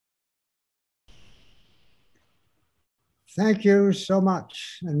Thank you so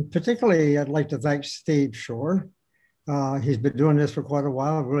much. And particularly, I'd like to thank Steve Shore. He's been doing this for quite a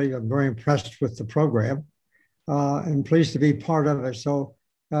while. Really, I'm very impressed with the program and pleased to be part of it. So,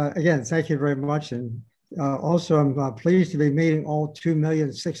 again, thank you very much. And also, I'm pleased to be meeting all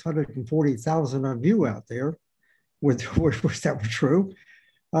 2,640,000 of you out there, with which that were true.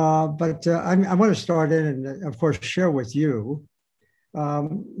 But I want to start in and, of course, share with you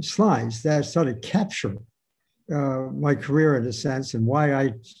slides that sort of capture my career in a sense and why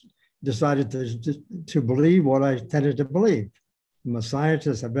I decided to believe what I tended to believe. I'm a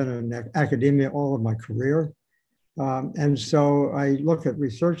scientist. I've been in academia all of my career. And so I look at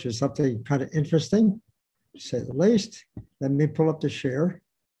research as something kind of interesting, to say the least. Let me pull up the share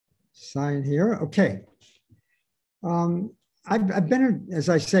sign here. Okay. I've been, as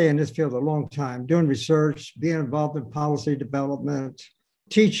I say, in this field a long time, doing research, being involved in policy development,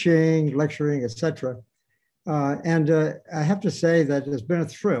 teaching, lecturing, etc. And I have to say that it's been a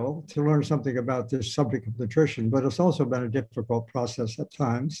thrill to learn something about this subject of nutrition, but it's also been a difficult process at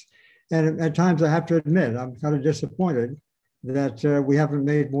times. And at times I have to admit, I'm kind of disappointed that we haven't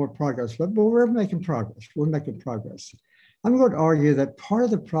made more progress, but we're making progress. We're making progress. I'm going to argue that part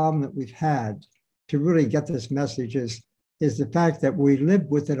of the problem that we've had to really get this message is the fact that we live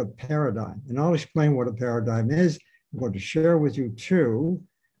within a paradigm. And I'll explain what a paradigm is. I'm going to share with you too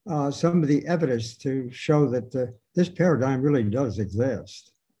some of the evidence to show that this paradigm really does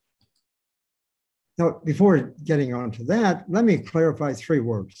exist. Now, before getting on to that, let me clarify three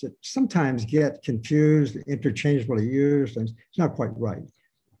words that sometimes get confused, interchangeably used, and it's not quite right.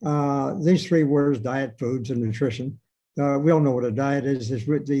 These three words, diet, foods, and nutrition. We all know what a diet is. It's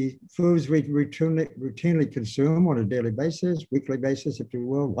the foods we routinely consume on a daily basis, weekly basis, if you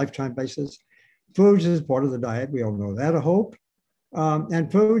will, lifetime basis. Foods is part of the diet. We all know that, I hope.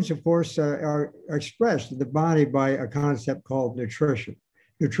 And foods, of course, are expressed in the body by a concept called nutrition.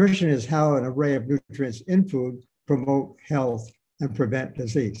 Nutrition is how an array of nutrients in food promote health and prevent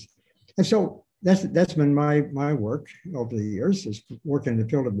disease. And so that's been my work over the years, is working in the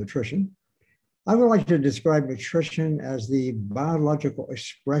field of nutrition. I would like to describe nutrition as the biological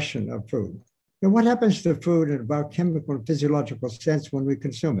expression of food. Now, what happens to food in a biochemical and physiological sense when we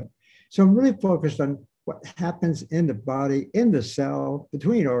consume it? So I'm really focused on what happens in the body, in the cell,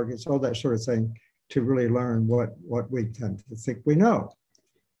 between organs, all that sort of thing, to really learn what we tend to think we know.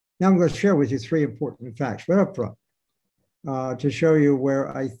 Now I'm going to share with you three important facts right up front to show you where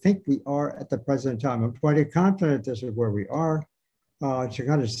I think we are at the present time. I'm quite confident this is where we are. To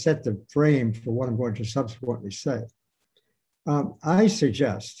kind of set the frame for what I'm going to subsequently say. I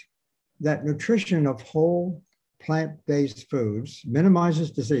suggest that nutrition of whole plant-based foods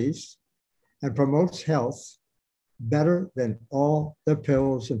minimizes disease and promotes health better than all the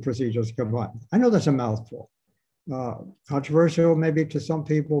pills and procedures combined. I know that's a mouthful. Controversial maybe to some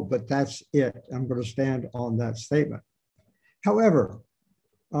people, but that's it. I'm going to stand on that statement. However,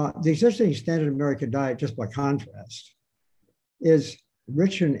 the existing standard American diet, just by contrast, is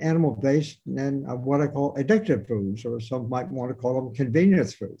rich in animal-based and what I call addictive foods, or some might want to call them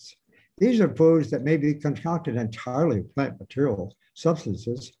convenience foods. These are foods that may be concocted entirely of plant material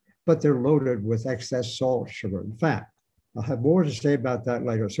substances, but they're loaded with excess salt, sugar, and fat. I'll have more to say about that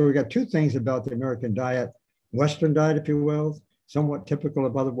later. So we've got two things about the American diet, Western diet, if you will, somewhat typical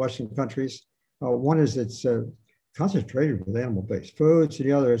of other Western countries. One is it's concentrated with animal-based foods.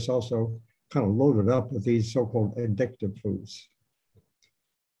 The other is also kind of loaded up with these so-called addictive foods.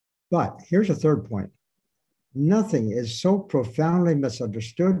 But here's a third point. Nothing is so profoundly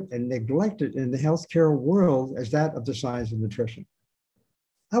misunderstood and neglected in the healthcare world as that of the science of nutrition.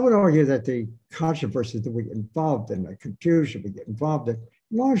 I would argue that the controversies that we get involved in, the confusion we get involved in,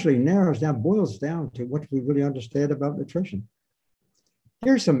 largely narrows down, boils down to what we really understand about nutrition.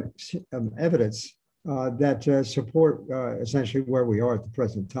 Here's some evidence that support essentially where we are at the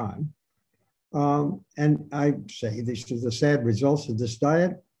present time. And I say these are the sad results of this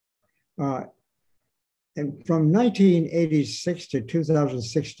diet. And from 1986 to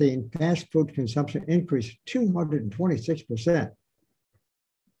 2016, fast food consumption increased 226%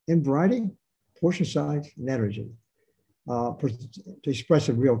 in variety, portion size, and energy. To express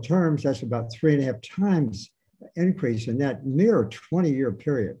in real terms, that's about 3.5 times increase in that mere 20-year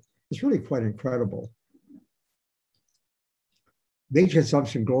period. It's really quite incredible. Meat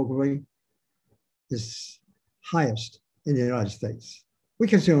consumption globally is highest in the United States. We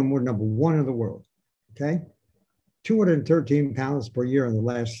consume, we're number one in the world, okay? 213 pounds per year in the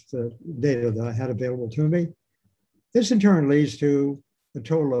last data that I had available to me. This in turn leads to a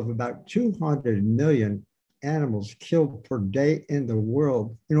total of about 200 million animals killed per day in the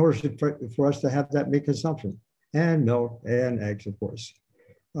world in order for us to have that meat consumption. and milk and eggs, of course.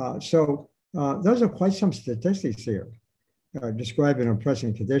 Those are quite some statistics here describing an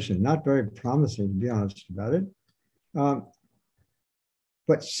oppressing condition. Not very promising, to be honest about it.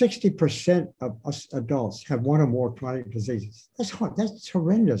 But 60% of us adults have one or more chronic diseases. That's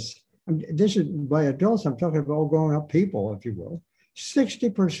horrendous. This is by adults, I'm talking about all grown-up people, if you will.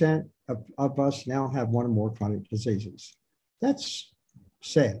 60% of us now have one or more chronic diseases. That's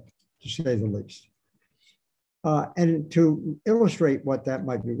sad, to say the least. And to illustrate what that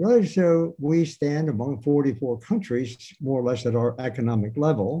might be related to, we stand among 44 countries, more or less at our economic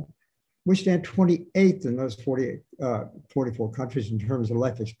level. We stand 28th in those 44 countries in terms of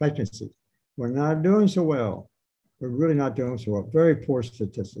life expectancy. We're not doing so well. We're really not doing so well. Very poor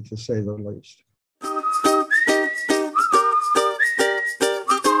statistics, to say the least.